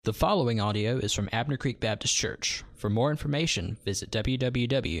The following audio is from Abner Creek Baptist Church. For more information, visit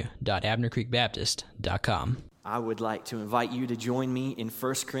www.abnercreekbaptist.com. I would like to invite you to join me in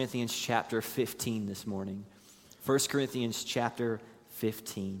 1 Corinthians chapter 15 this morning. 1 Corinthians chapter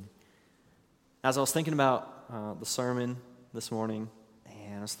 15. As I was thinking about the sermon this morning,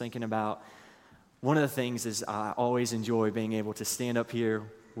 and I was thinking about one of the things is I always enjoy being able to stand up here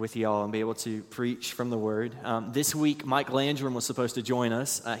with y'all and be able to preach from the Word. This week, Mike Landrum was supposed to join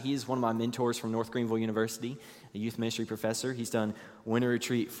us. He's one of my mentors from North Greenville University, a youth ministry professor. He's done winter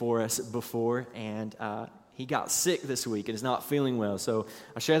retreat for us before, and he got sick this week and is not feeling well. So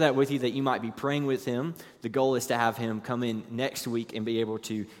I'll share that with you that you might be praying with him. The goal is to have him come in next week and be able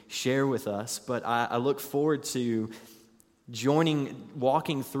to share with us. But I look forward to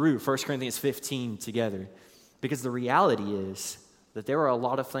walking through 1 Corinthians 15 together, because the reality is that there are a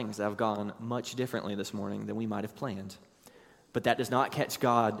lot of things that have gone much differently this morning than we might have planned. But that does not catch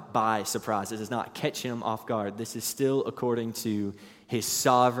God by surprise. It does not catch him off guard. This is still according to his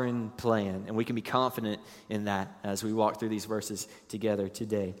sovereign plan, and we can be confident in that as we walk through these verses together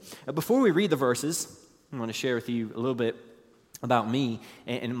today. Before we read the verses, I want to share with you a little bit about me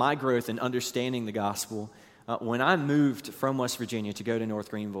and my growth in understanding the gospel. When I moved from West Virginia to go to North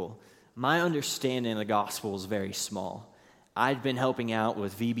Greenville, my understanding of the gospel was very small. I'd been helping out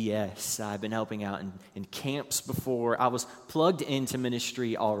with VBS. I'd been helping out in camps before. I was plugged into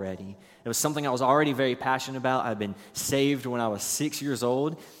ministry already. It was something I was already very passionate about. I'd been saved when I was 6 years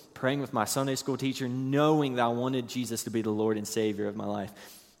old, praying with my Sunday school teacher, knowing that I wanted Jesus to be the Lord and Savior of my life.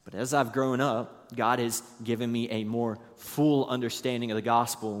 But as I've grown up, God has given me a more full understanding of the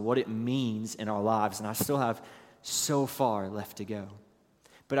gospel and what it means in our lives, and I still have so far left to go.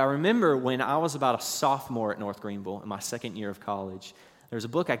 But I remember when I was about a sophomore at North Greenville in my second year of college, there was a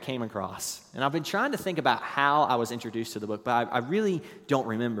book I came across. And I've been trying to think about how I was introduced to the book, but I really don't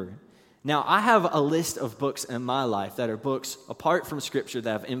remember. Now, I have a list of books in my life that are books apart from Scripture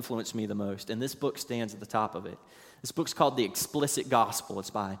that have influenced me the most, and this book stands at the top of it. This book's called The Explicit Gospel.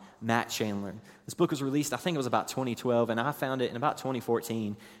 It's by Matt Chandler. This book was released, I think it was about 2012, and I found it in about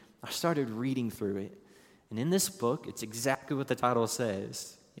 2014. I started reading through it. And in this book, it's exactly what the title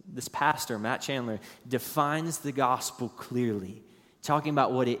says. This pastor, Matt Chandler, defines the gospel clearly, talking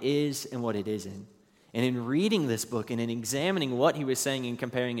about what it is and what it isn't. And in reading this book and in examining what he was saying and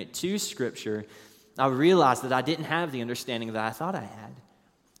comparing it to Scripture, I realized that I didn't have the understanding that I thought I had.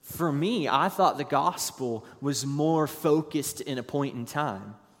 For me, I thought the gospel was more focused in a point in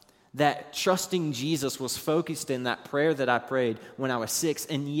time. That trusting Jesus was focused in that prayer that I prayed when I was 6.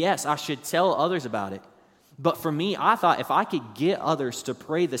 And yes, I should tell others about it. But for me, I thought if I could get others to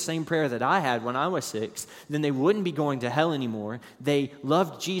pray the same prayer that I had when I was 6, then they wouldn't be going to hell anymore. They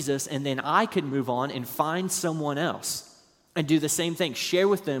loved Jesus, and then I could move on and find someone else and do the same thing. Share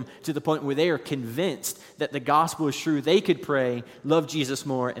with them to the point where they are convinced that the gospel is true. They could pray, love Jesus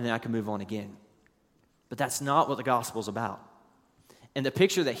more, and then I can move on again. But that's not what the gospel is about. And the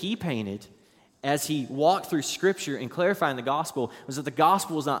picture that he painted as he walked through Scripture and clarifying the gospel was that the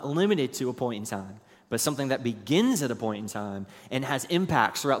gospel is not limited to a point in time, but something that begins at a point in time and has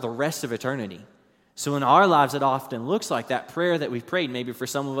impacts throughout the rest of eternity. So in our lives, it often looks like that prayer that we've prayed. Maybe for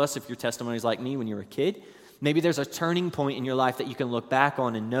some of us, if your testimony is like me when you were a kid, maybe there's a turning point in your life that you can look back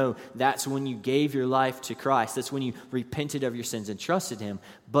on and know that's when you gave your life to Christ. That's when you repented of your sins and trusted Him.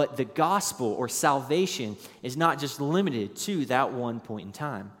 But the gospel or salvation is not just limited to that one point in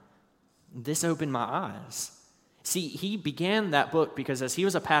time. This opened my eyes. See, he began that book because as he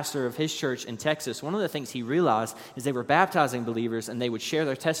was a pastor of his church in Texas, one of the things he realized is they were baptizing believers and they would share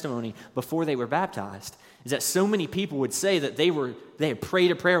their testimony before they were baptized. Is that so many people would say that they had prayed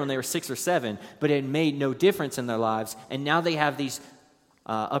a prayer when they were 6 or 7, but it had made no difference in their lives. And now they have these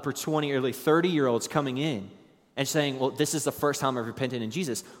upper 20, early 30-year-olds coming in and saying, well, this is the first time I've repented in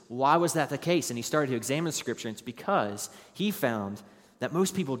Jesus. Why was that the case? And he started to examine Scripture, and it's because he found that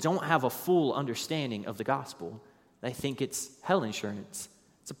most people don't have a full understanding of the gospel. They think it's hell insurance.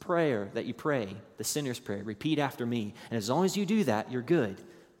 It's a prayer that you pray, the sinner's prayer. Repeat after me. And as long as you do that, you're good.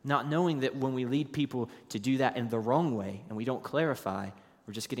 Not knowing that when we lead people to do that in the wrong way and we don't clarify,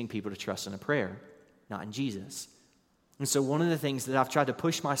 we're just getting people to trust in a prayer, not in Jesus. And so one of the things that I've tried to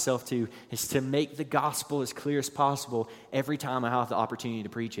push myself to is to make the gospel as clear as possible every time I have the opportunity to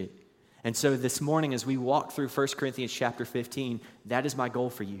preach it. And so this morning as we walk through 1 Corinthians chapter 15, that is my goal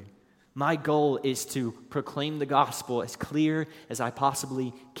for you. My goal is to proclaim the gospel as clear as I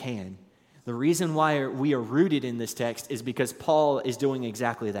possibly can. The reason why we are rooted in this text is because Paul is doing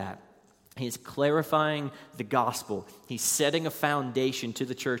exactly that. He's clarifying the gospel. He's setting a foundation to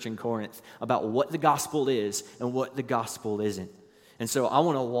the church in Corinth about what the gospel is and what the gospel isn't. And so I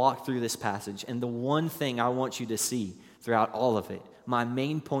want to walk through this passage, and the one thing I want you to see throughout all of it, my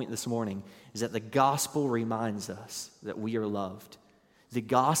main point this morning, is that the gospel reminds us that we are loved. The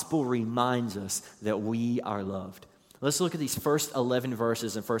gospel reminds us that we are loved. Let's look at these first 11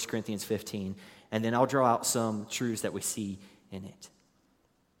 verses in 1 Corinthians 15, and then I'll draw out some truths that we see in it.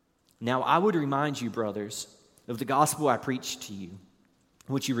 Now I would remind you, brothers, of the gospel I preached to you,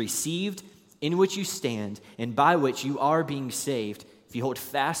 which you received, in which you stand, and by which you are being saved, if you hold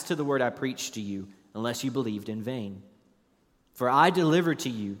fast to the word I preached to you, unless you believed in vain. For I delivered to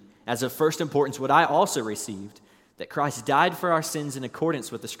you, as of first importance, what I also received, that Christ died for our sins in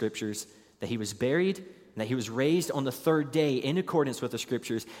accordance with the Scriptures, that he was buried, and that he was raised on the third day in accordance with the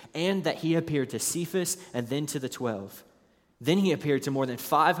Scriptures, and that he appeared to Cephas and then to the 12. Then he appeared to more than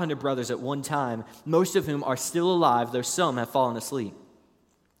 500 brothers at one time, most of whom are still alive, though some have fallen asleep.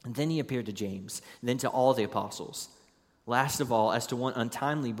 And then he appeared to James, and then to all the apostles. Last of all, as to one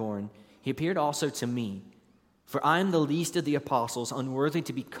untimely born, he appeared also to me. For I am the least of the apostles, unworthy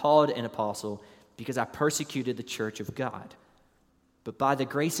to be called an apostle, because I persecuted the church of God. But by the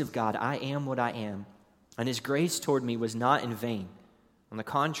grace of God, I am what I am, and his grace toward me was not in vain. On the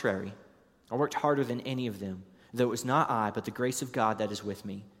contrary, I worked harder than any of them, though it was not I, but the grace of God that is with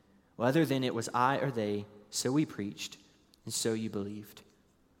me. Whether then it was I or they, so we preached, and so you believed.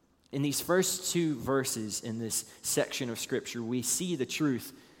 In these first two verses in this section of Scripture, we see the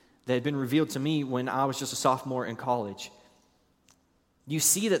truth that had been revealed to me when I was just a sophomore in college. You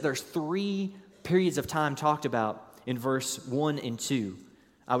see that there's 3 periods of time talked about in verse 1 and 2.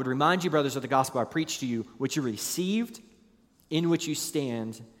 I would remind you, brothers, of the gospel I preached to you, which you received, in which you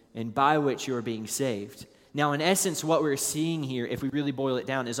stand, and by which you are being saved. Now, in essence, what we're seeing here, if we really boil it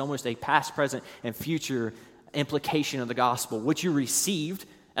down, is almost a past, present, and future implication of the gospel. What you received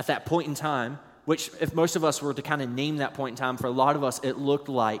at that point in time, which if most of us were to kind of name that point in time, for a lot of us, it looked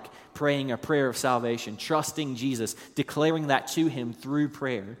like praying a prayer of salvation, trusting Jesus, declaring that to him through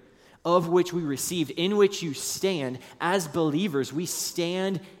prayer, of which we received, in which you stand. As believers, we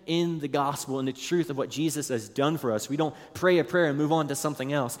stand in the gospel and the truth of what Jesus has done for us. We don't pray a prayer and move on to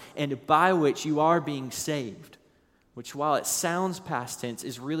something else. And by which you are being saved, which while it sounds past tense,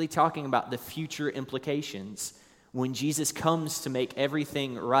 is really talking about the future implications. When Jesus comes to make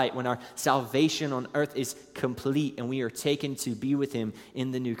everything right, when our salvation on earth is complete and we are taken to be with him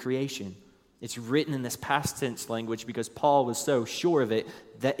in the new creation. It's written in this past tense language because Paul was so sure of it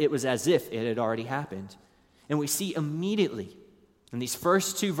that it was as if it had already happened. And we see immediately in these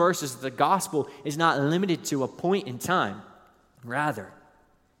first 2 verses that the gospel is not limited to a point in time. Rather,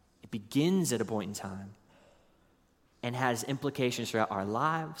 it begins at a point in time and has implications throughout our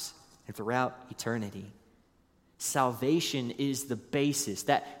lives and throughout eternity. Salvation is the basis,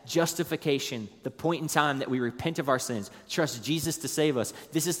 that justification, the point in time that we repent of our sins, trust Jesus to save us.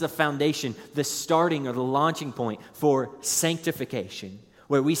 This is the foundation, the starting or the launching point for sanctification,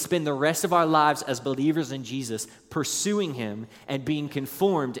 where we spend the rest of our lives as believers in Jesus, pursuing him and being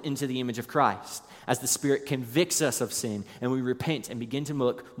conformed into the image of Christ, as the Spirit convicts us of sin and we repent and begin to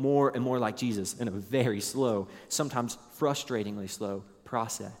look more and more like Jesus in a very slow, sometimes frustratingly slow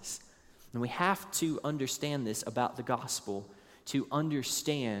process. And we have to understand this about the gospel to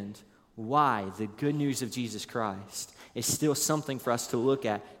understand why the good news of Jesus Christ is still something for us to look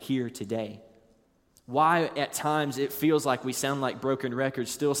at here today. Why at times it feels like we sound like broken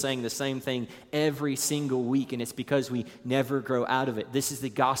records, still saying the same thing every single week, and it's because we never grow out of it. This is the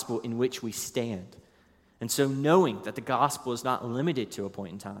gospel in which we stand. And so knowing that the gospel is not limited to a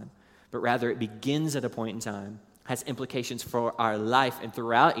point in time, but rather it begins at a point in time, has implications for our life and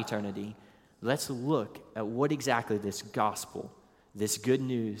throughout eternity, let's look at what exactly this gospel, this good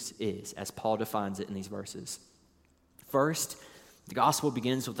news is, as Paul defines it in these verses. First, the gospel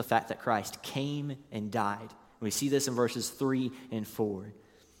begins with the fact that Christ came and died. We see this in verses 3 and 4.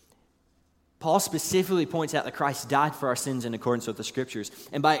 Paul specifically points out that Christ died for our sins in accordance with the Scriptures.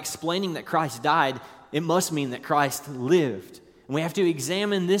 And by explaining that Christ died, it must mean that Christ lived. And we have to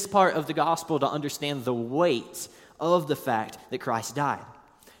examine this part of the gospel to understand the weight of the fact that Christ died.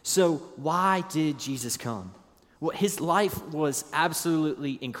 So why did Jesus come? Well, his life was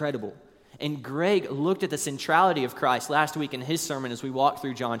absolutely incredible. And Greg looked at the centrality of Christ last week in his sermon as we walked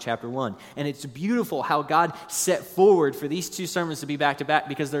through John chapter 1. And it's beautiful how God set forward for these 2 sermons to be back to back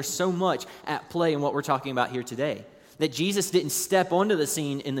because there's so much at play in what we're talking about here today. That Jesus didn't step onto the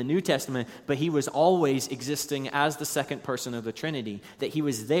scene in the New Testament, but he was always existing as the second person of the Trinity. That he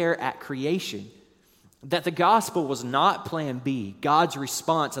was there at creation. That the gospel was not plan B, God's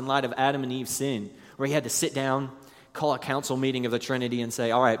response in light of Adam and Eve's sin, where he had to sit down, call a council meeting of the Trinity and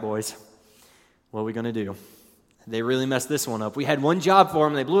say, all right, boys, what are we going to do? They really messed this one up. We had one job for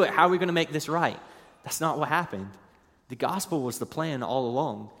them, they blew it. How are we going to make this right? That's not what happened. The gospel was the plan all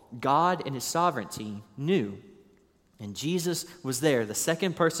along. God in his sovereignty knew. And Jesus was there, the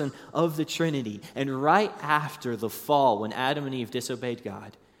second person of the Trinity. And right after the fall, when Adam and Eve disobeyed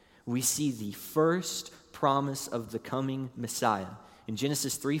God, we see the first promise of the coming Messiah. In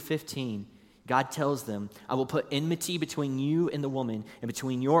Genesis 3:15, God tells them, I will put enmity between you and the woman, and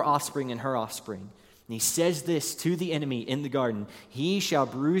between your offspring and her offspring. And he says this to the enemy in the garden, he shall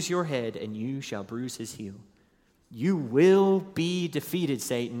bruise your head, and you shall bruise his heel. You will be defeated,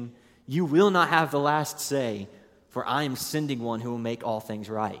 Satan. You will not have the last say, for I am sending one who will make all things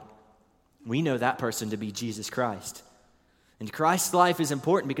right. We know that person to be Jesus Christ. And Christ's life is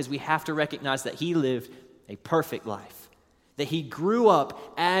important because we have to recognize that he lived a perfect life, that he grew up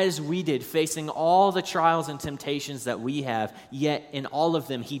as we did, facing all the trials and temptations that we have, yet in all of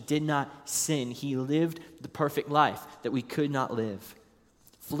them he did not sin. He lived the perfect life that we could not live.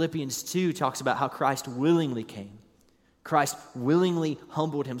 Philippians 2 talks about how Christ willingly came. Christ willingly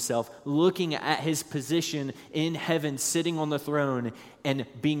humbled himself, looking at his position in heaven, sitting on the throne, and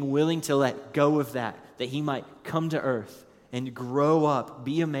being willing to let go of that he might come to earth and grow up,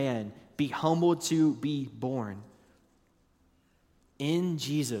 be a man, be humbled to be born. In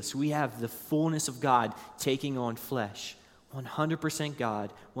Jesus, we have the fullness of God taking on flesh, 100%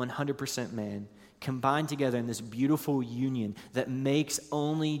 God, 100% man, combined together in this beautiful union that makes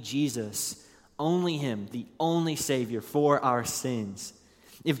only Jesus, only him, the only Savior for our sins.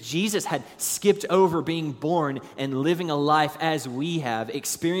 If Jesus had skipped over being born and living a life as we have,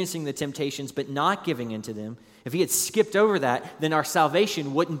 experiencing the temptations but not giving into them, if he had skipped over that, then our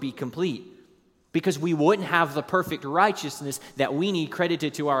salvation wouldn't be complete, because we wouldn't have the perfect righteousness that we need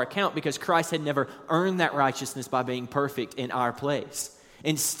credited to our account, because Christ had never earned that righteousness by being perfect in our place.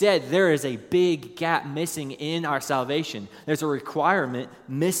 Instead, there is a big gap missing in our salvation. There's a requirement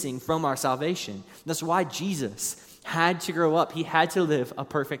missing from our salvation. That's why Jesus had to grow up. He had to live a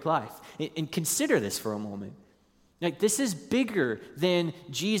perfect life. And consider this for a moment. Like, this is bigger than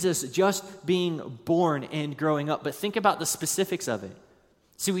Jesus just being born and growing up. But think about the specifics of it.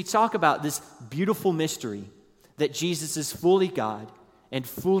 See, we talk about this beautiful mystery that Jesus is fully God and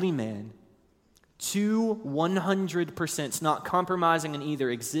fully man, to 100%, not compromising in either,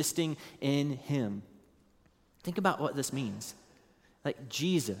 existing in him. Think about what this means. Like,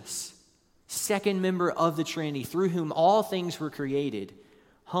 Jesus, second member of the Trinity, through whom all things were created,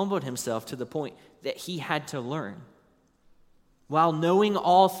 humbled himself to the point that he had to learn. While knowing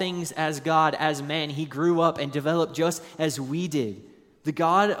all things as God, as man, he grew up and developed just as we did. The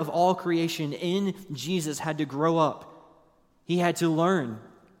God of all creation in Jesus had to grow up. He had to learn.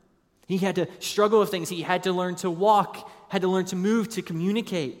 He had to struggle with things. He had to learn to walk, had to learn to move, to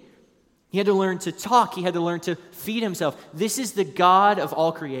communicate. He had to learn to talk. He had to learn to feed himself. This is the God of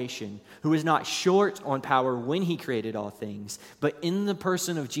all creation, who is not short on power when he created all things, but in the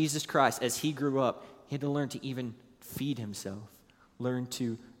person of Jesus Christ, as he grew up, he had to learn to even feed himself, learn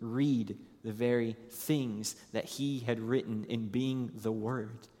to read the very things that he had written in being the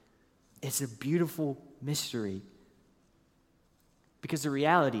Word. It's a beautiful mystery, because the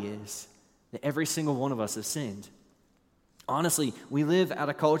reality is that every single one of us has sinned. Honestly, we live at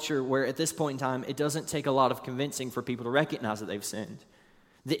a culture where at this point in time, it doesn't take a lot of convincing for people to recognize that they've sinned.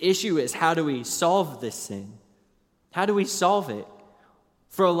 The issue is, how do we solve this sin? How do we solve it?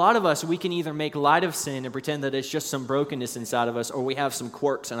 For a lot of us, we can either make light of sin and pretend that it's just some brokenness inside of us, or we have some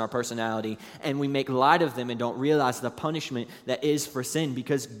quirks in our personality and we make light of them and don't realize the punishment that is for sin,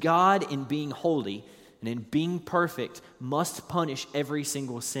 because God, in being holy and in being perfect, must punish every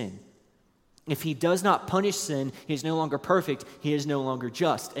single sin. If he does not punish sin, he is no longer perfect, he is no longer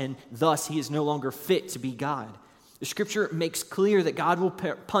just, and thus he is no longer fit to be God. The scripture makes clear that God will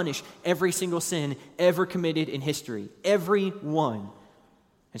punish every single sin ever committed in history, every one.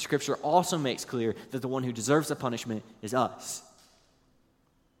 And scripture also makes clear that the one who deserves the punishment is us.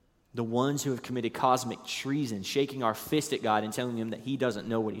 The ones who have committed cosmic treason, shaking our fist at God and telling him that he doesn't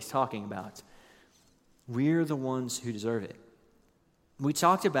know what he's talking about. We're the ones who deserve it. We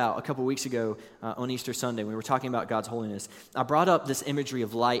talked about a couple weeks ago on Easter Sunday, we were talking about God's holiness. I brought up this imagery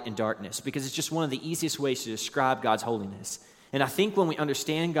of light and darkness because it's just one of the easiest ways to describe God's holiness. And I think when we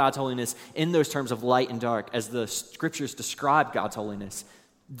understand God's holiness in those terms of light and dark, as the scriptures describe God's holiness,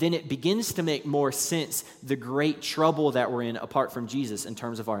 then it begins to make more sense the great trouble that we're in apart from Jesus in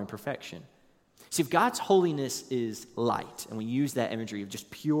terms of our imperfection. See, if God's holiness is light, and we use that imagery of just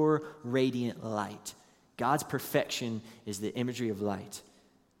pure, radiant light, God's perfection is the imagery of light.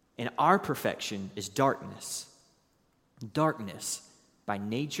 And our perfection is darkness. Darkness, by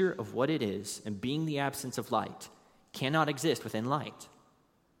nature of what it is and being the absence of light, cannot exist within light.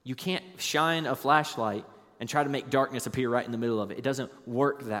 You can't shine a flashlight and try to make darkness appear right in the middle of it. It doesn't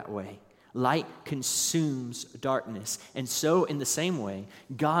work that way. Light consumes darkness. And so in the same way,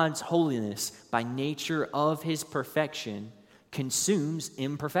 God's holiness, by nature of his perfection, consumes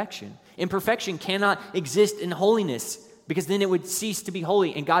imperfection. Imperfection cannot exist in holiness, because then it would cease to be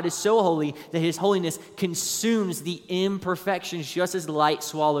holy. And God is so holy that his holiness consumes the imperfections just as light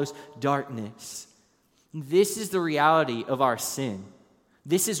swallows darkness. This is the reality of our sin.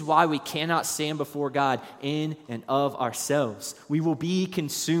 This is why we cannot stand before God in and of ourselves. We will be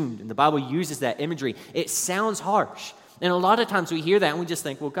consumed. And the Bible uses that imagery. It sounds harsh. And a lot of times we hear that and we just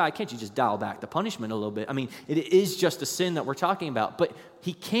think, well, God, can't you just dial back the punishment a little bit? I mean, it is just a sin that we're talking about. But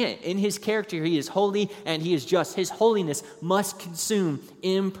he can't. In his character, he is holy and he is just. His holiness must consume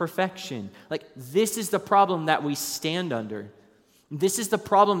imperfection. Like, this is the problem that we stand under. This is the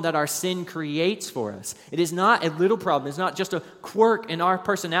problem that our sin creates for us. It is not a little problem. It's not just a quirk in our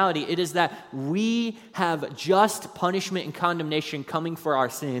personality. It is that we have just punishment and condemnation coming for our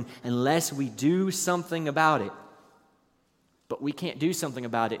sin unless we do something about it. But we can't do something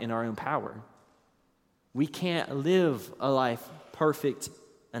about it in our own power. We can't live a life perfect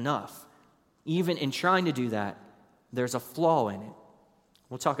enough. Even in trying to do that, there's a flaw in it.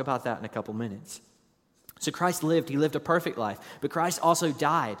 We'll talk about that in a couple minutes. So Christ lived, he lived a perfect life, but Christ also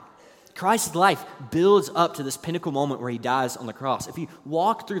died. Christ's life builds up to this pinnacle moment where he dies on the cross. If you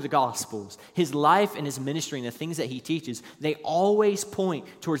walk through the Gospels, his life and his ministry and the things that he teaches, they always point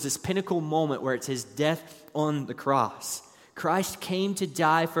towards this pinnacle moment where it's his death on the cross. Christ came to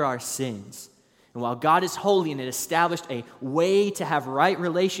die for our sins. And while God is holy and it established a way to have right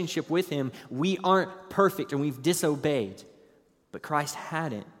relationship with him, we aren't perfect and we've disobeyed. But Christ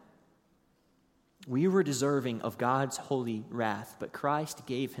hadn't. We were deserving of God's holy wrath, but Christ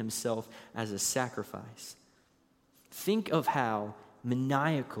gave himself as a sacrifice. Think of how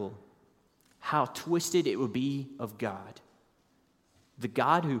maniacal, how twisted it would be of God. The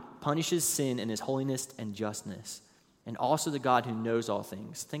God who punishes sin in his holiness and justness, and also the God who knows all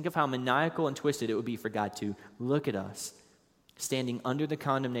things. Think of how maniacal and twisted it would be for God to look at us, standing under the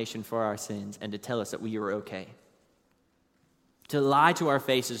condemnation for our sins, and to tell us that we are okay. To lie to our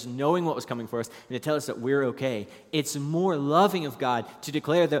faces, knowing what was coming for us, and to tell us that we're okay. It's more loving of God to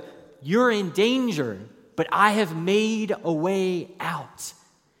declare that you're in danger, but I have made a way out.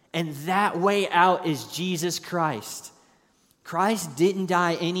 And that way out is Jesus Christ. Christ didn't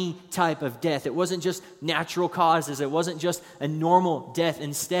die any type of death. It wasn't just natural causes. It wasn't just a normal death.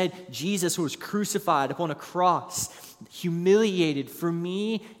 Instead, Jesus was crucified upon a cross, humiliated for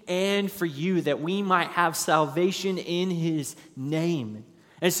me and for you, that we might have salvation in his name.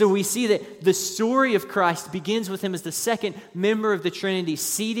 And so we see that the story of Christ begins with him as the second member of the Trinity,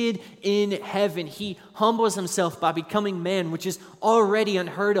 seated in heaven. He humbles himself by becoming man, which is already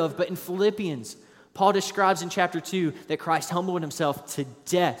unheard of. But in Philippians, Paul describes in chapter 2 that Christ humbled himself to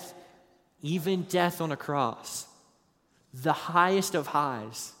death, even death on a cross. The highest of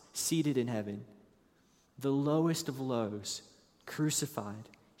highs, seated in heaven. The lowest of lows, crucified,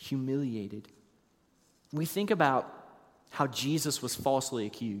 humiliated. We think about how Jesus was falsely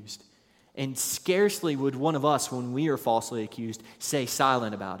accused, and scarcely would one of us, when we are falsely accused, stay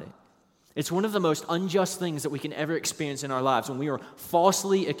silent about it. It's one of the most unjust things that we can ever experience in our lives, when we are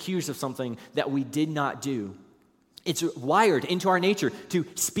falsely accused of something that we did not do. It's wired into our nature to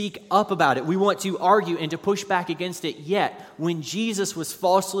speak up about it. We want to argue and to push back against it. Yet, when Jesus was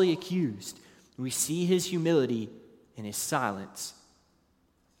falsely accused, we see his humility in his silence,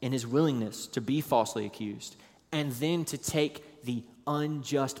 in his willingness to be falsely accused, and then to take the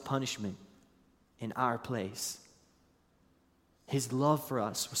unjust punishment in our place. His love for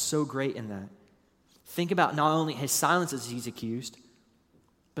us was so great in that. Think about not only his silence as he's accused,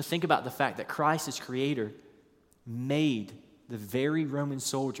 but think about the fact that Christ, his creator, made the very Roman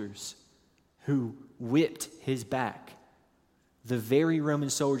soldiers who whipped his back, the very Roman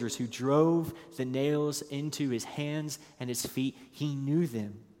soldiers who drove the nails into his hands and his feet. He knew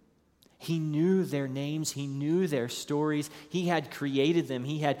them. He knew their names. He knew their stories. He had created them.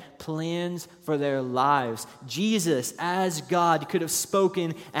 He had plans for their lives. Jesus, as God, could have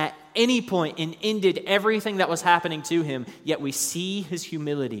spoken at any point and ended everything that was happening to him. Yet we see his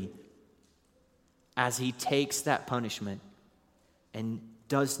humility as he takes that punishment and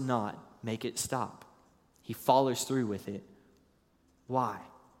does not make it stop. He follows through with it. Why?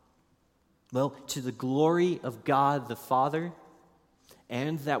 Well, to the glory of God the Father,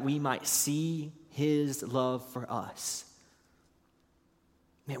 and that we might see his love for us.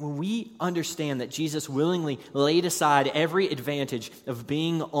 Man, when we understand that Jesus willingly laid aside every advantage of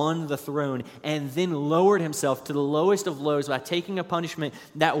being on the throne and then lowered himself to the lowest of lows by taking a punishment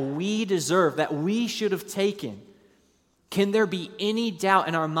that we deserve, that we should have taken, can there be any doubt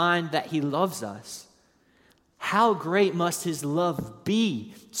in our mind that he loves us? How great must his love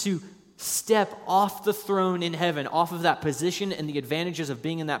be to step off the throne in heaven, off of that position and the advantages of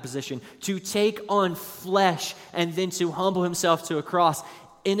being in that position, to take on flesh and then to humble himself to a cross,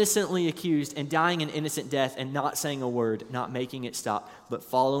 innocently accused and dying an innocent death and not saying a word, not making it stop, but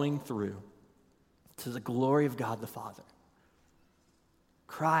following through to the glory of God the Father.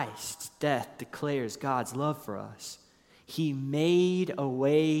 Christ's death declares God's love for us. He made a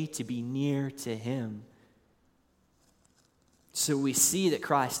way to be near to him. So we see that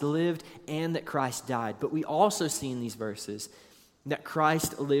Christ lived and that Christ died. But we also see in these verses that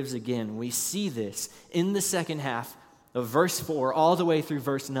Christ lives again. We see this in the second half of verse 4 all the way through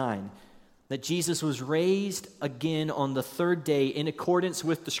verse 9. That Jesus was raised again on the third day in accordance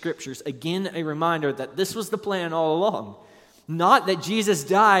with the Scriptures. Again, a reminder that this was the plan all along. Not that Jesus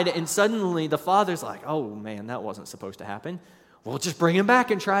died and suddenly the Father's like, oh man, that wasn't supposed to happen. Well, just bring him back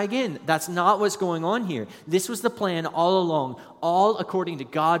and try again. That's not what's going on here. This was the plan all along, all according to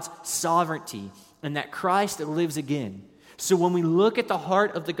God's sovereignty, and that Christ lives again. So when we look at the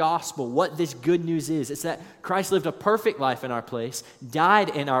heart of the gospel, what this good news is that Christ lived a perfect life in our place, died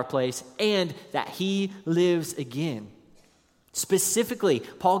in our place, and that he lives again. Specifically,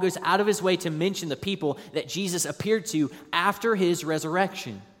 Paul goes out of his way to mention the people that Jesus appeared to after his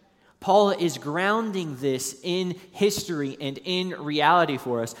resurrection. Paul is grounding this in history and in reality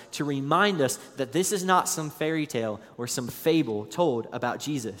for us to remind us that this is not some fairy tale or some fable told about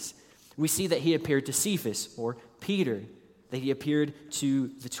Jesus. We see that he appeared to Cephas or Peter, that he appeared to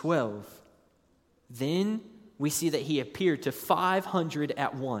the 12. Then we see that he appeared to 500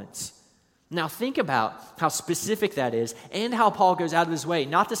 at once. Now think about how specific that is and how Paul goes out of his way,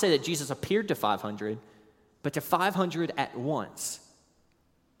 not to say that Jesus appeared to 500, but to 500 at once.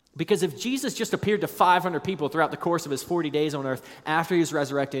 Because if Jesus just appeared to 500 people throughout the course of his 40 days on earth after he was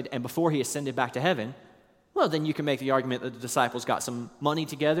resurrected and before he ascended back to heaven, well, then you can make the argument that the disciples got some money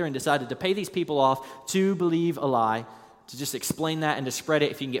together and decided to pay these people off to believe a lie, to just explain that and to spread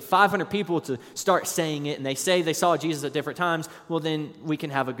it. If you can get 500 people to start saying it and they say they saw Jesus at different times, well, then we can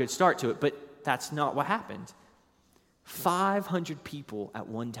have a good start to it. But that's not what happened. 500 people at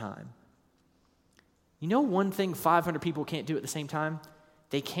one time. You know one thing 500 people can't do at the same time?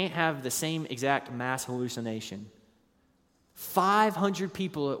 They can't have the same exact mass hallucination. 500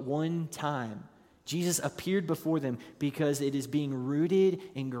 people at one time. Jesus appeared before them because it is being rooted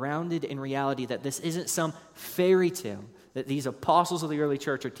and grounded in reality that this isn't some fairy tale that these apostles of the early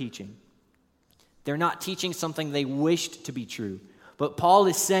church are teaching. They're not teaching something they wished to be true. But Paul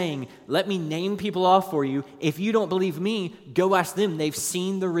is saying, let me name people off for you. If you don't believe me, go ask them. They've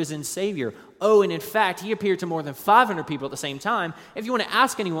seen the risen Savior. Oh, and in fact, he appeared to more than 500 people at the same time. If you want to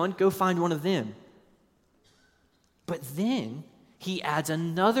ask anyone, go find one of them. But then he adds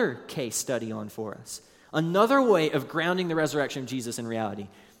another case study on for us. Another way of grounding the resurrection of Jesus in reality.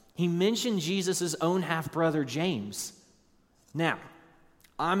 He mentioned Jesus' own half-brother, James. Now,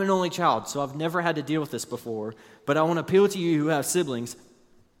 I'm an only child, so I've never had to deal with this before, but I want to appeal to you who have siblings.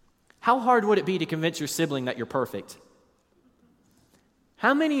 How hard would it be to convince your sibling that you're perfect?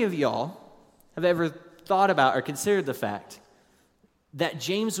 How many of y'all have ever thought about or considered the fact that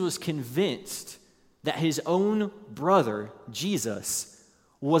James was convinced that his own brother, Jesus,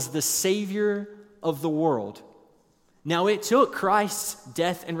 was the Savior of the world? Now, it took Christ's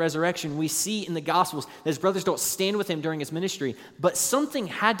death and resurrection, we see in the Gospels, that his brothers don't stand with him during his ministry, but something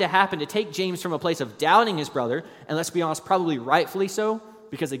had to happen to take James from a place of doubting his brother, and let's be honest, probably rightfully so,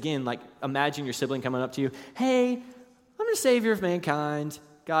 because again, like, imagine your sibling coming up to you, hey, I'm the Savior of mankind,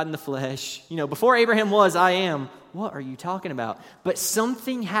 God in the flesh. You know, before Abraham was, I am. What are you talking about? But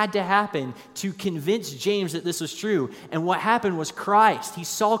something had to happen to convince James that this was true. And what happened was Christ. He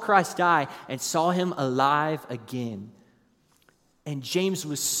saw Christ die and saw him alive again. And James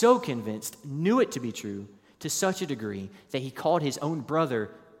was so convinced, knew it to be true, to such a degree that he called his own brother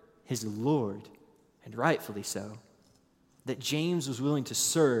his Lord, and rightfully so. That James was willing to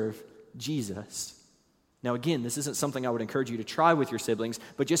serve Jesus. Now again, this isn't something I would encourage you to try with your siblings,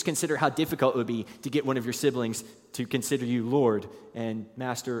 but just consider how difficult it would be to get one of your siblings to consider you Lord and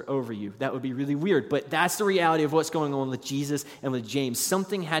master over you. That would be really weird, but that's the reality of what's going on with Jesus and with James.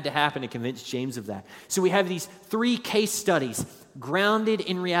 Something had to happen to convince James of that. So we have these 3 case studies grounded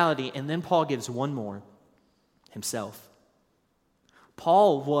in reality, and then Paul gives one more, himself.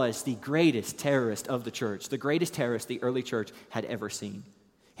 Paul was the greatest terrorist of the church, the greatest terrorist the early church had ever seen.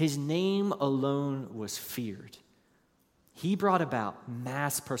 His name alone was feared. He brought about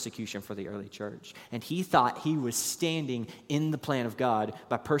mass persecution for the early church, and he thought he was standing in the plan of God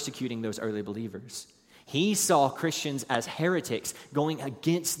by persecuting those early believers. He saw Christians as heretics going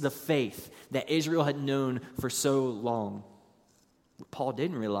against the faith that Israel had known for so long. What Paul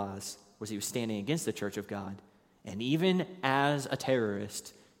didn't realize was he was standing against the church of God. And even as a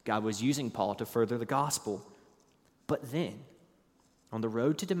terrorist, God was using Paul to further the gospel. But then, on the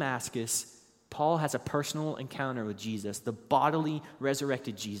road to Damascus, Paul has a personal encounter with Jesus, the bodily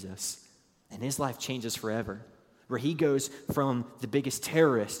resurrected Jesus, and his life changes forever, where he goes from the biggest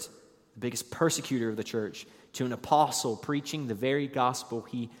terrorist, the biggest persecutor of the church, to an apostle preaching the very gospel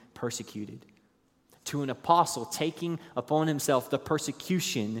he persecuted, to an apostle taking upon himself the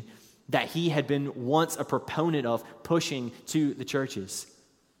persecution that he had been once a proponent of pushing to the churches.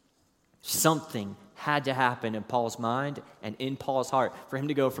 Something had to happen in Paul's mind and in Paul's heart for him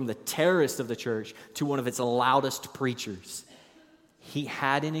to go from the terrorist of the church to one of its loudest preachers. He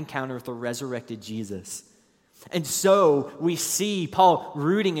had an encounter with the resurrected Jesus. And so we see Paul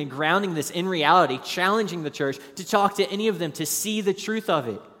rooting and grounding this in reality, challenging the church to talk to any of them, to see the truth of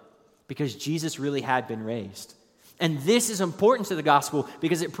it, because Jesus really had been raised. And this is important to the gospel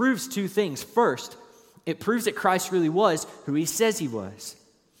because it proves two things. First, it proves that Christ really was who he says he was.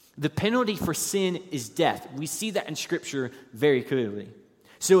 The penalty for sin is death. We see that in Scripture very clearly.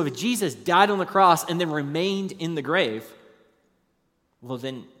 So if Jesus died on the cross and then remained in the grave, well,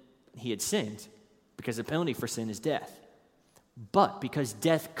 then he had sinned, because the penalty for sin is death. But because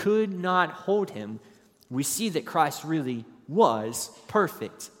death could not hold him, we see that Christ really was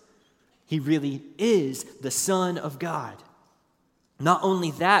perfect. He really is the Son of God. Not only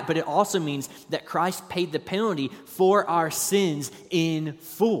that, but it also means that Christ paid the penalty for our sins in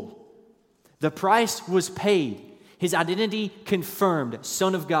full. The price was paid. His identity confirmed,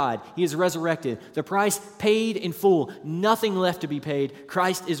 Son of God. He is resurrected. The price paid in full. Nothing left to be paid.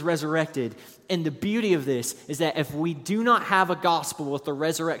 Christ is resurrected. And the beauty of this is that if we do not have a gospel with the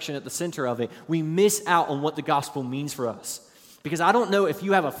resurrection at the center of it, we miss out on what the gospel means for us. Because I don't know if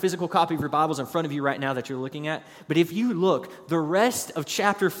you have a physical copy of your Bibles in front of you right now that you're looking at, but if you look, the rest of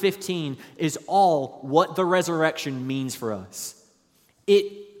chapter 15 is all what the resurrection means for us.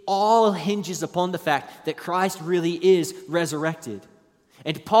 It all hinges upon the fact that Christ really is resurrected.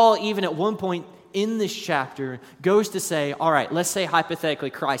 And Paul, even at one point in this chapter, goes to say, all right, let's say hypothetically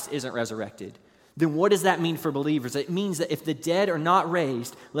Christ isn't resurrected. Then what does that mean for believers? It means that if the dead are not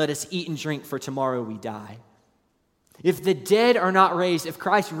raised, let us eat and drink, for tomorrow we die. If the dead are not raised, if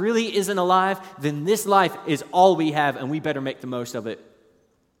Christ really isn't alive, then this life is all we have and we better make the most of it.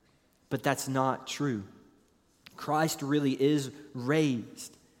 But that's not true. Christ really is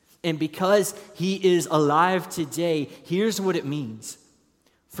raised. And because he is alive today, here's what it means.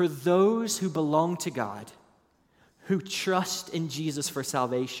 For those who belong to God, who trust in Jesus for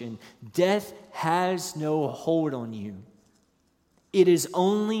salvation, death has no hold on you. It is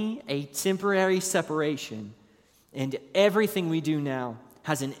only a temporary separation. And everything we do now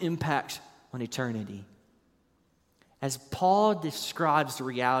has an impact on eternity. As Paul describes the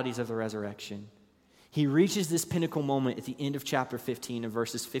realities of the resurrection, he reaches this pinnacle moment at the end of chapter 15 in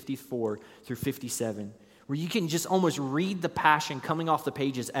verses 54 through 57, where you can just almost read the passion coming off the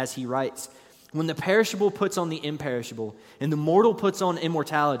pages as he writes, "When the perishable puts on the imperishable, and the mortal puts on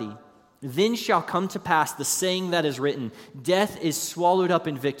immortality, then shall come to pass the saying that is written, death is swallowed up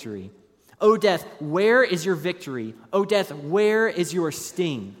in victory. O death, where is your victory? O death, where is your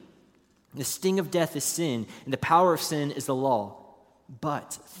sting? The sting of death is sin, and the power of sin is the law.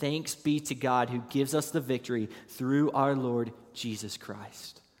 But thanks be to God who gives us the victory through our Lord Jesus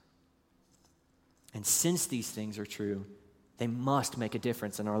Christ." And since these things are true, they must make a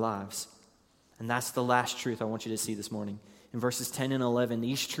difference in our lives. And that's the last truth I want you to see this morning. In verses 10 and 11,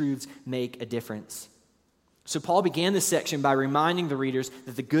 these truths make a difference. So Paul began this section by reminding the readers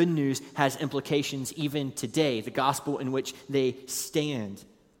that the good news has implications even today, the gospel in which they stand.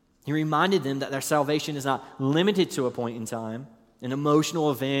 He reminded them that their salvation is not limited to a point in time, an emotional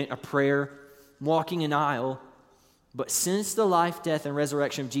event, a prayer, walking an aisle. But since the life, death, and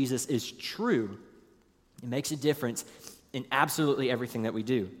resurrection of Jesus is true, it makes a difference in absolutely everything that we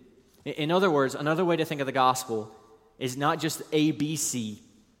do. In other words, another way to think of the gospel is not just ABC,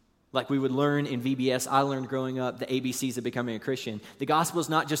 like we would learn in VBS. I learned growing up the ABCs of becoming a Christian. The gospel is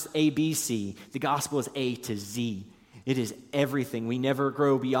not just ABC. The gospel is A to Z. It is everything. We never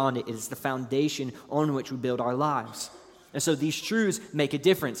grow beyond it. It is the foundation on which we build our lives. And so these truths make a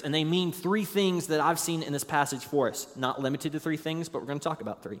difference, and they mean three things that I've seen in this passage for us. Not limited to three things, but we're going to talk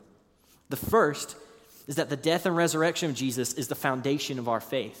about three. The first is that the death and resurrection of Jesus is the foundation of our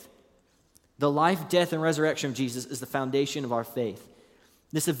faith. The life, death, and resurrection of Jesus is the foundation of our faith.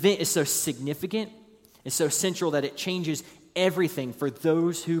 This event is so significant and so central that it changes everything for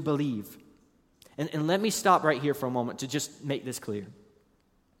those who believe. And let me stop right here for a moment to just make this clear.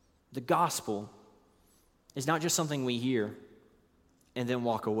 The gospel is not just something we hear and then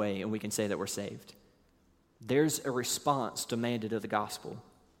walk away and we can say that we're saved. There's a response demanded of the gospel.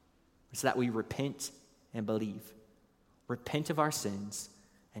 It's that we repent and believe. Repent of our sins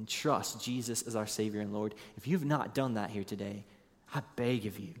and trust Jesus as our Savior and Lord. If you've not done that here today, I beg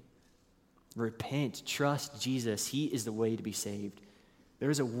of you, repent, trust Jesus. He is the way to be saved. There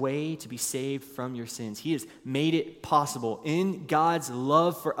is a way to be saved from your sins. He has made it possible. In God's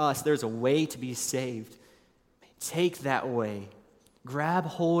love for us, there's a way to be saved. Take that way. Grab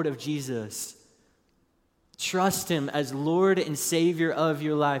hold of Jesus. Trust him as Lord and Savior of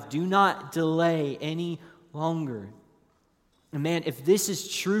your life. Do not delay any longer. And man, if this is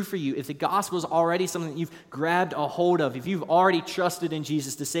true for you, if the gospel is already something that you've grabbed a hold of, if you've already trusted in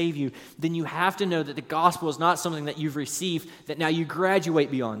Jesus to save you, then you have to know that the gospel is not something that you've received that now you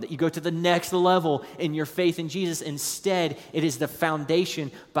graduate beyond, that you go to the next level in your faith in Jesus. Instead, it is the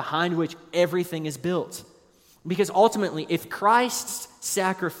foundation behind which everything is built. Because ultimately, if Christ's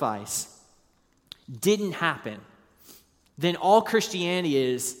sacrifice didn't happen, then all Christianity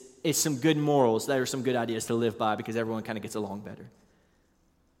is some good morals that are some good ideas to live by because everyone kind of gets along better.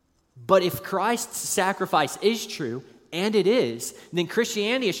 But if Christ's sacrifice is true, and it is, then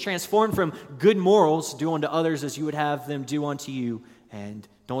Christianity is transformed from good morals, do unto others as you would have them do unto you, and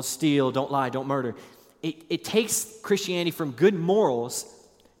don't steal, don't lie, don't murder. It takes Christianity from good morals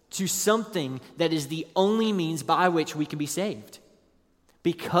to something that is the only means by which we can be saved.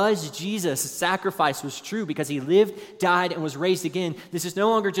 Because Jesus' sacrifice was true, because he lived, died, and was raised again, this is no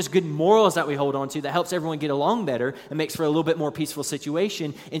longer just good morals that we hold on to that helps everyone get along better and makes for a little bit more peaceful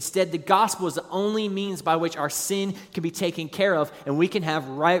situation. Instead, the gospel is the only means by which our sin can be taken care of and we can have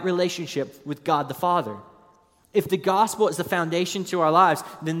right relationship with God the Father. If the gospel is the foundation to our lives,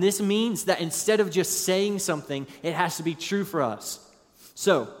 then this means that instead of just saying something, it has to be true for us.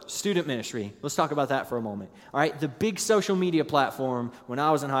 So, student ministry, let's talk about that for a moment. All right, the big social media platform when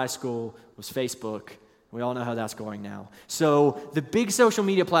I was in high school was Facebook. We all know how that's going now. So, the big social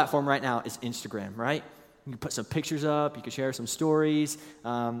media platform right now is Instagram, right? You can put some pictures up, you can share some stories.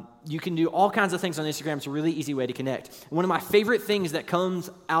 You can do all kinds of things on Instagram. It's a really easy way to connect. One of my favorite things that comes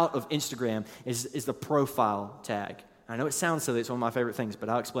out of Instagram is the profile tag. I know it sounds silly, it's one of my favorite things, but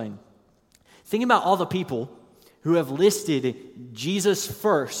I'll explain. Think about all the people who have listed Jesus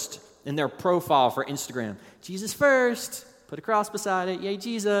first in their profile for Instagram. Jesus first, put a cross beside it, yay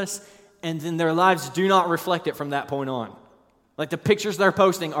Jesus, and then their lives do not reflect it from that point on. Like the pictures they're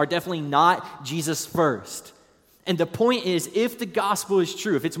posting are definitely not Jesus first. And the point is, if the gospel is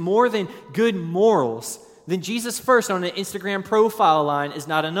true, if it's more than good morals, then Jesus first on an Instagram profile line is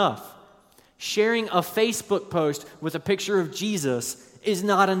not enough. Sharing a Facebook post with a picture of Jesus is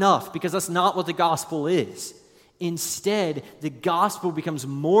not enough because that's not what the gospel is. Instead, the gospel becomes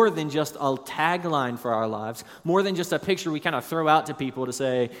more than just a tagline for our lives, more than just a picture we kind of throw out to people to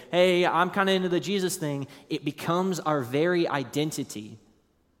say, hey, I'm kind of into the Jesus thing. It becomes our very identity.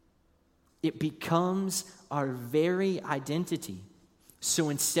 It becomes our very identity. So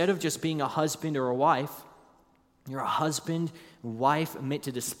instead of just being a husband or a wife, you're a husband, wife meant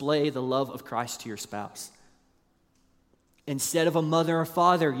to display the love of Christ to your spouse. Instead of a mother or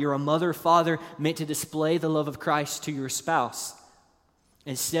father, you're a mother, father, meant to display the love of Christ to your spouse.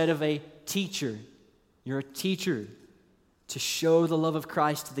 Instead of a teacher, you're a teacher to show the love of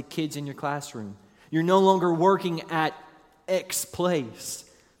Christ to the kids in your classroom. You're no longer working at X place.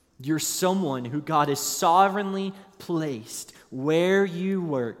 You're someone who God has sovereignly placed where you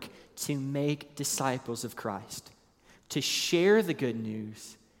work to make disciples of Christ, to share the good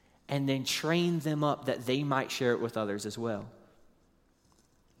news, and then train them up that they might share it with others as well.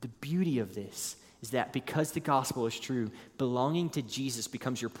 The beauty of this is that because the gospel is true, belonging to Jesus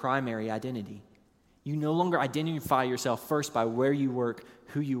becomes your primary identity. You no longer identify yourself first by where you work,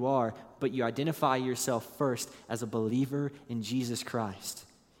 who you are, but you identify yourself first as a believer in Jesus Christ.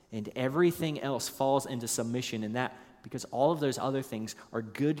 And everything else falls into submission in that because all of those other things are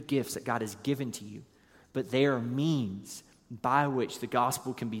good gifts that God has given to you, but they are means by which the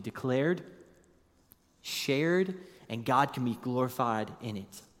gospel can be declared, shared, and God can be glorified in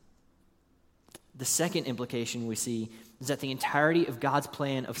it. The second implication we see is that the entirety of God's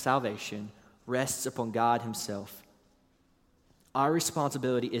plan of salvation rests upon God himself. Our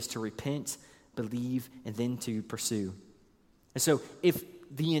responsibility is to repent, believe, and then to pursue. And so if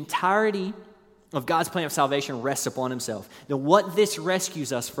the entirety of God's plan of salvation rests upon himself. Now, what this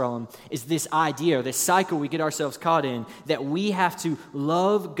rescues us from is this idea, this cycle we get ourselves caught in, that we have to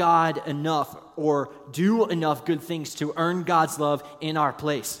love God enough or do enough good things to earn God's love in our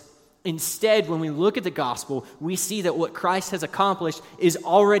place. Instead, when we look at the gospel, we see that what Christ has accomplished is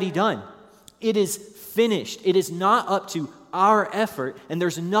already done. It is finished. It is not up to our effort, and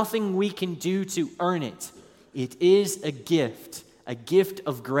there's nothing we can do to earn it. It is a gift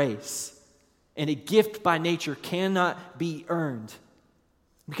of grace. And a gift by nature cannot be earned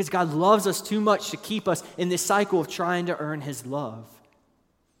because God loves us too much to keep us in this cycle of trying to earn his love.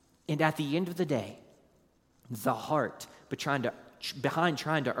 And at the end of the day, the heart behind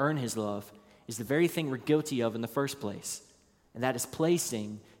trying to earn his love is the very thing we're guilty of in the first place. And that is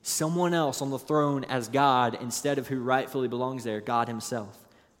placing someone else on the throne as God instead of who rightfully belongs there, God himself.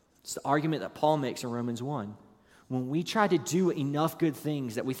 It's the argument that Paul makes in Romans 1. When we try to do enough good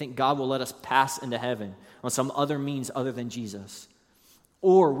things that we think God will let us pass into heaven on some other means other than Jesus,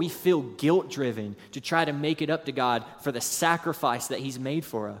 or we feel guilt-driven to try to make it up to God for the sacrifice that he's made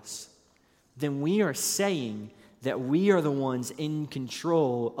for us, then we are saying that we are the ones in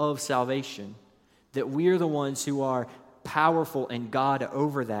control of salvation, that we are the ones who are powerful and God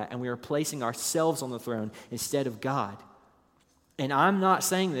over that, and we are placing ourselves on the throne instead of God. And I'm not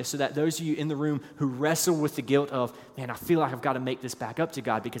saying this so that those of you in the room who wrestle with the guilt of, man, I feel like I've got to make this back up to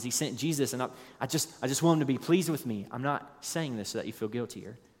God because he sent Jesus and I just want him to be pleased with me. I'm not saying this so that you feel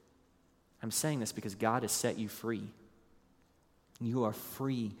guiltier. I'm saying this because God has set you free. You are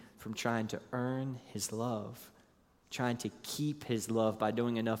free from trying to earn his love, trying to keep his love by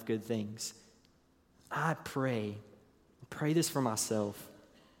doing enough good things. I pray this for myself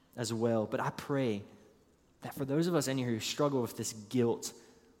as well, but I pray that for those of us in here who struggle with this guilt,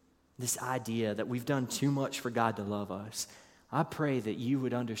 this idea that we've done too much for God to love us, I pray that you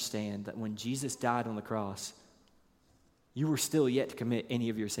would understand that when Jesus died on the cross, you were still yet to commit any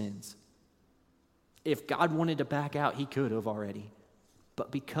of your sins. If God wanted to back out, he could have already.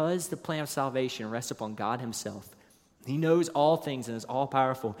 But because the plan of salvation rests upon God himself, he knows all things and is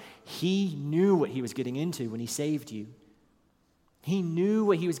all-powerful, he knew what he was getting into when he saved you. He knew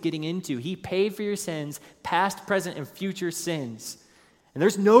what he was getting into. He paid for your sins, past, present, and future sins. And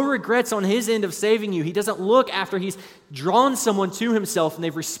there's no regrets on his end of saving you. He doesn't look after he's drawn someone to himself and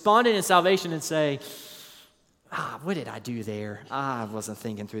they've responded in salvation and say, what did I do there? I wasn't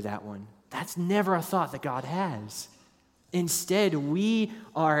thinking through that one. That's never a thought that God has. Instead, we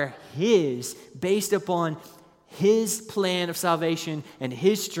are his based upon his plan of salvation and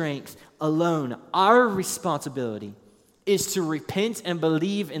his strength alone. Our responsibility is to repent and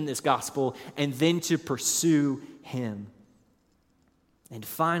believe in this gospel and then to pursue him. And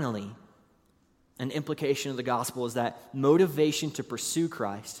finally, an implication of the gospel is that motivation to pursue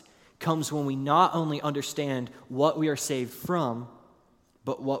Christ comes when we not only understand what we are saved from,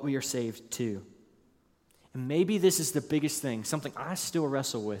 but what we are saved to. And maybe this is the biggest thing, something I still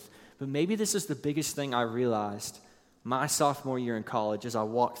wrestle with, but maybe this is the biggest thing I realized my sophomore year in college as I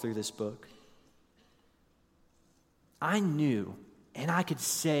walked through this book. I knew, and I could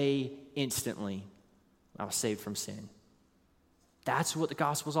say instantly, I was saved from sin. That's what the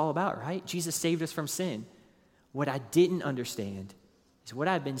gospel's all about, right? Jesus saved us from sin. What I didn't understand is what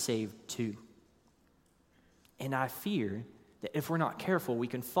I've been saved to. And I fear that if we're not careful, we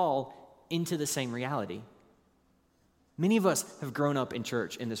can fall into the same reality. Many of us have grown up in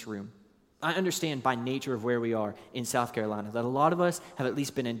church in this room. I understand by nature of where we are in South Carolina that a lot of us have at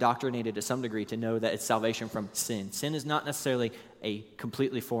least been indoctrinated to some degree to know that it's salvation from sin. Sin is not necessarily a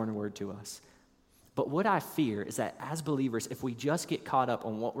completely foreign word to us. But what I fear is that as believers, if we just get caught up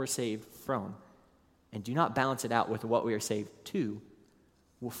on what we're saved from and do not balance it out with what we are saved to,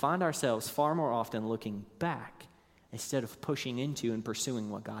 we'll find ourselves far more often looking back instead of pushing into and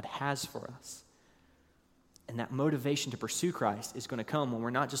pursuing what God has for us. And that motivation to pursue Christ is going to come when we're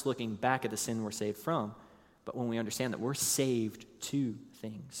not just looking back at the sin we're saved from, but when we understand that we're saved to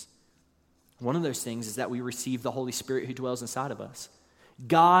things. One of those things is that we receive the Holy Spirit who dwells inside of us.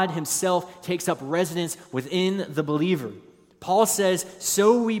 God himself takes up residence within the believer. Paul says,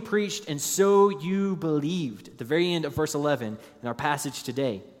 so we preached and so you believed, at the very end of verse 11 in our passage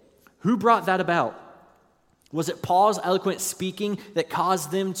today. Who brought that about? Was it Paul's eloquent speaking that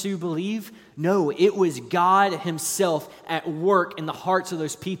caused them to believe? No, it was God himself at work in the hearts of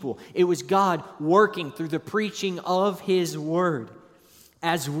those people. It was God working through the preaching of his word.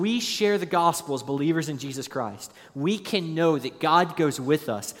 As we share the gospel as believers in Jesus Christ, we can know that God goes with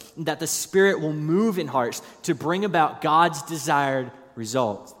us, and that the Spirit will move in hearts to bring about God's desired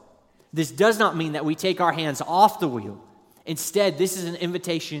result. This does not mean that we take our hands off the wheel. Instead, this is an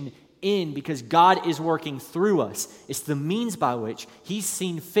invitation in because God is working through us. It's the means by which he's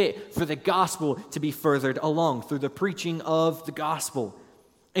seen fit for the gospel to be furthered along through the preaching of the gospel.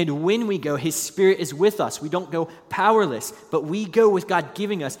 And when we go, his Spirit is with us. We don't go powerless, but we go with God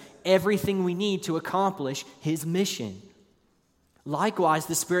giving us everything we need to accomplish his mission. Likewise,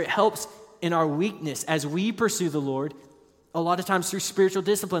 the Spirit helps in our weakness as we pursue the Lord, a lot of times through spiritual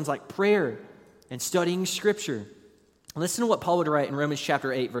disciplines like prayer and studying Scripture. Listen to what Paul would write in Romans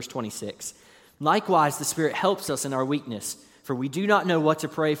chapter 8, verse 26. Likewise, the Spirit helps us in our weakness, for we do not know what to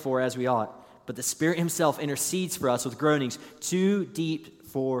pray for as we ought, but the Spirit himself intercedes for us with groanings too deep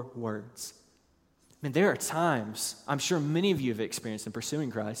for words. Man, there are times, I'm sure many of you have experienced in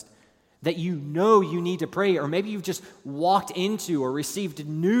pursuing Christ, that you know you need to pray, or maybe you've just walked into or received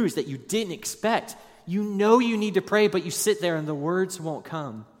news that you didn't expect. You know you need to pray, but you sit there and the words won't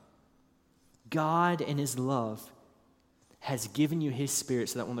come. God in his love has given you his Spirit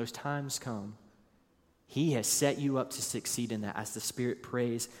so that when those times come, he has set you up to succeed in that as the Spirit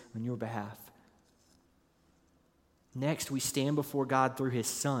prays on your behalf. Next, we stand before God through his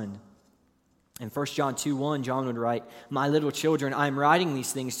Son. In 1 John 2:1, John would write, "My little children, I am writing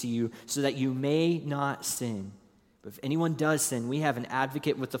these things to you so that you may not sin. But if anyone does sin, we have an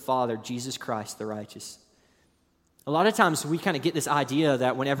advocate with the Father, Jesus Christ the righteous." A lot of times we kind of get this idea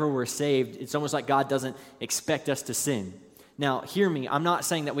that whenever we're saved, it's almost like God doesn't expect us to sin. Now, hear me, I'm not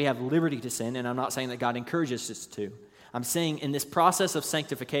saying that we have liberty to sin, and I'm not saying that God encourages us to. I'm saying in this process of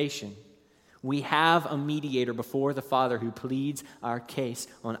sanctification, we have a mediator before the Father who pleads our case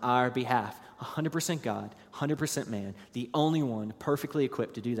on our behalf. 100% God, 100% man, the only one perfectly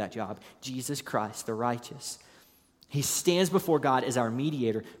equipped to do that job, Jesus Christ, the righteous. He stands before God as our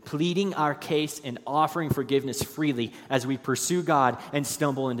mediator, pleading our case and offering forgiveness freely as we pursue God and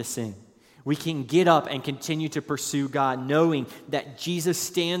stumble into sin. We can get up and continue to pursue God knowing that Jesus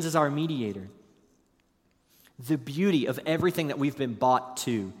stands as our mediator. The beauty of everything that we've been bought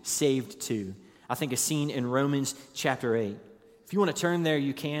to, saved to, I think is seen in Romans chapter 8. If you want to turn there,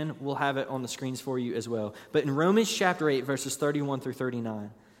 you can. We'll have it on the screens for you as well. But in Romans chapter 8, verses 31 through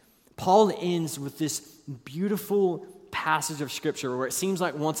 39, Paul ends with this beautiful passage of Scripture where it seems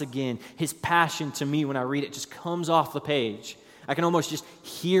like once again, his passion to me when I read it just comes off the page. I can almost just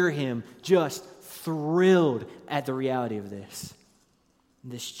hear him just thrilled at the reality of this.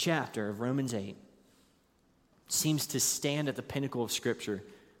 This chapter of Romans 8 seems to stand at the pinnacle of Scripture,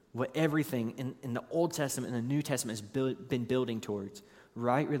 what everything in the Old Testament and the New Testament has been building towards,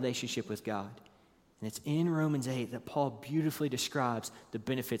 right relationship with God. And it's in Romans 8 that Paul beautifully describes the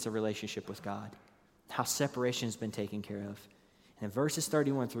benefits of relationship with God, how separation has been taken care of. And in verses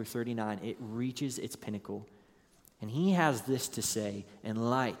 31 through 39, it reaches its pinnacle. And he has this to say in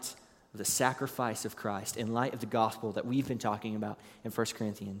light of the sacrifice of Christ, in light of the gospel that we've been talking about in 1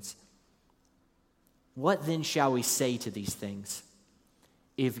 Corinthians. What then shall we say to these things?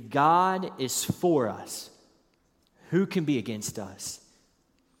 If God is for us, who can be against us?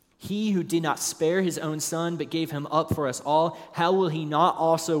 He who did not spare his own Son, but gave him up for us all, how will he not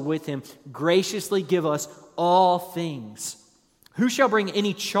also with him graciously give us all things? Who shall bring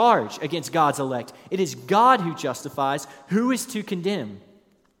any charge against God's elect? It is God who justifies. Who is to condemn?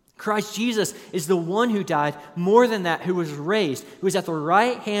 Christ Jesus is the one who died, more than that, who was raised, who is at the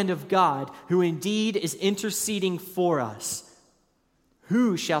right hand of God, who indeed is interceding for us.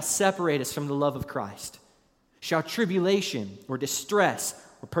 Who shall separate us from the love of Christ? Shall tribulation or distress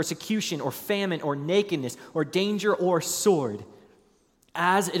or persecution or famine or nakedness or danger or sword?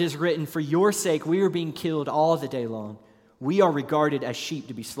 As it is written, for your sake we are being killed all the day long. We are regarded as sheep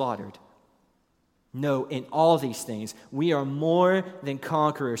to be slaughtered. No, in all these things, we are more than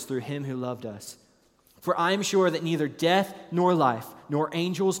conquerors through him who loved us. For I am sure that neither death nor life, nor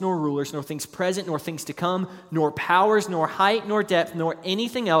angels nor rulers, nor things present nor things to come, nor powers, nor height, nor depth, nor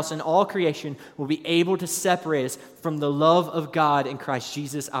anything else in all creation will be able to separate us from the love of God in Christ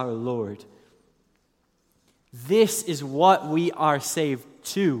Jesus our Lord. This is what we are saved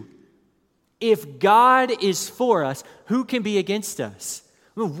to. If God is for us, who can be against us?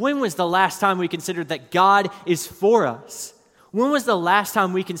 When was the last time we considered that God is for us? When was the last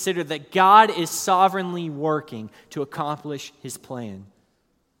time we considered that God is sovereignly working to accomplish his plan?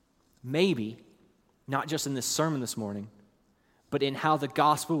 Maybe, not just in this sermon this morning, but in how the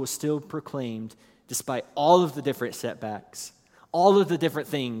gospel was still proclaimed despite all of the different setbacks, all of the different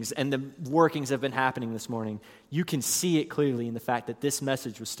things and the workings that have been happening this morning. You can see it clearly in the fact that this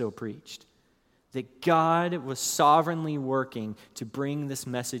message was still preached. That God was sovereignly working to bring this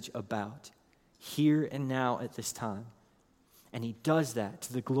message about here and now at this time. And he does that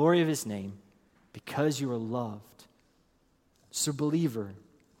to the glory of his name because you are loved. So believer,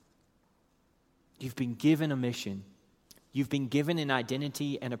 You've been given a mission. You've been given an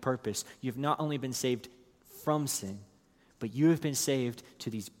identity and a purpose. You've not only been saved from sin, but you have been saved to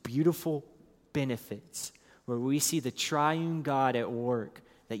these beautiful benefits where we see the triune God at work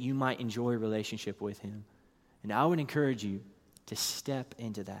that you might enjoy a relationship with him. And I would encourage you to step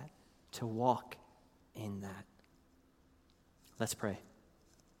into that, to walk in that. Let's pray.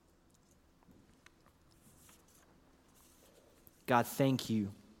 God, thank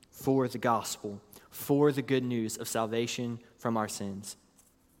you for the gospel, for the good news of salvation from our sins.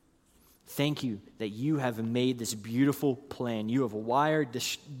 Thank you that you have made this beautiful plan. You have wired,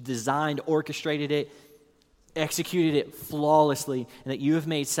 designed, orchestrated it, executed it flawlessly, and that you have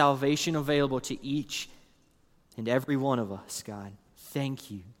made salvation available to each and every one of us, God.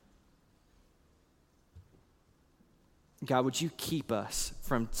 Thank you. God, would you keep us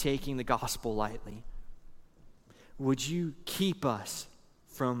from taking the gospel lightly? Would you keep us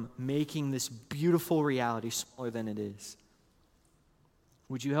from making this beautiful reality smaller than it is?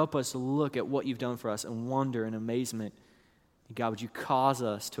 Would you help us look at what you've done for us and wonder in amazement? And God, would you cause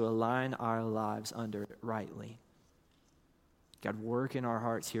us to align our lives under it rightly? God, work in our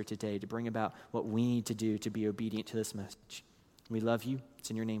hearts here today to bring about what we need to do to be obedient to this message. We love you.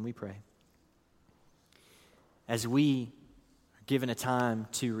 It's in your name we pray. As we are given a time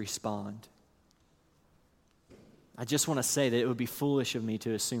to respond, I just want to say that it would be foolish of me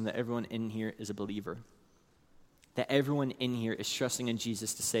to assume that everyone in here is a believer, that everyone in here is trusting in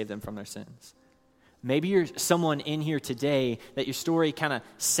Jesus to save them from their sins. Maybe you're someone in here today that your story kind of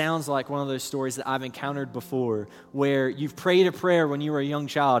sounds like one of those stories that I've encountered before, where you've prayed a prayer when you were a young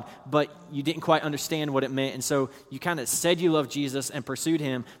child, but you didn't quite understand what it meant. And so you kind of said you loved Jesus and pursued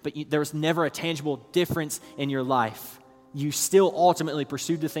him, but there was never a tangible difference in your life. You still ultimately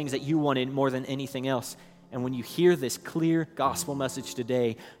pursued the things that you wanted more than anything else. And when you hear this clear gospel message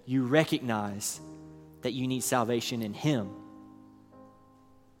today, you recognize that you need salvation in him.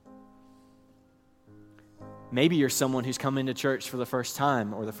 Maybe you're someone who's come into church for the first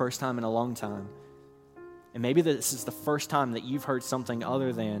time or the first time in a long time. And maybe this is the first time that you've heard something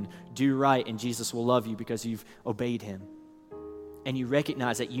other than do right and Jesus will love you because you've obeyed him. And you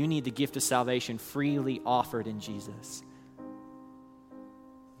recognize that you need the gift of salvation freely offered in Jesus.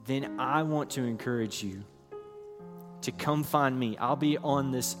 Then I want to encourage you to come find me. I'll be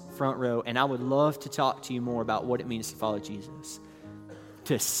on this front row, and I would love to talk to you more about what it means to follow Jesus.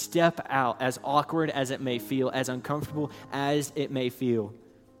 To step out, as awkward as it may feel, as uncomfortable as it may feel.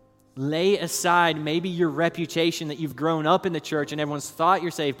 Lay aside maybe your reputation that you've grown up in the church and everyone's thought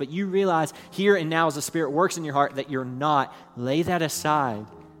you're saved, but you realize here and now as the Spirit works in your heart that you're not. Lay that aside,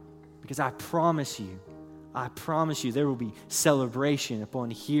 because I promise you, there will be celebration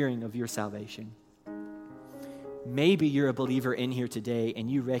upon hearing of your salvation. Maybe you're a believer in here today and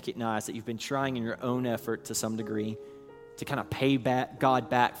you recognize that you've been trying in your own effort to some degree to kind of pay back God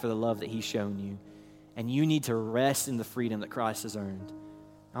back for the love that he's shown you. And you need to rest in the freedom that Christ has earned.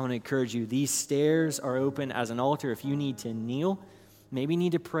 I want to encourage you, these stairs are open as an altar. If you need to kneel, maybe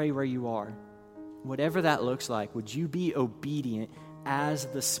need to pray where you are. Whatever that looks like, would you be obedient as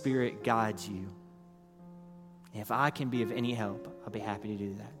the Spirit guides you? And if I can be of any help, I'll be happy to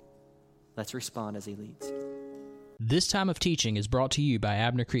do that. Let's respond as he leads. This time of teaching is brought to you by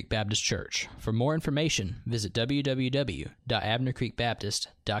Abner Creek Baptist Church. For more information, visit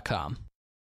www.abnercreekbaptist.com.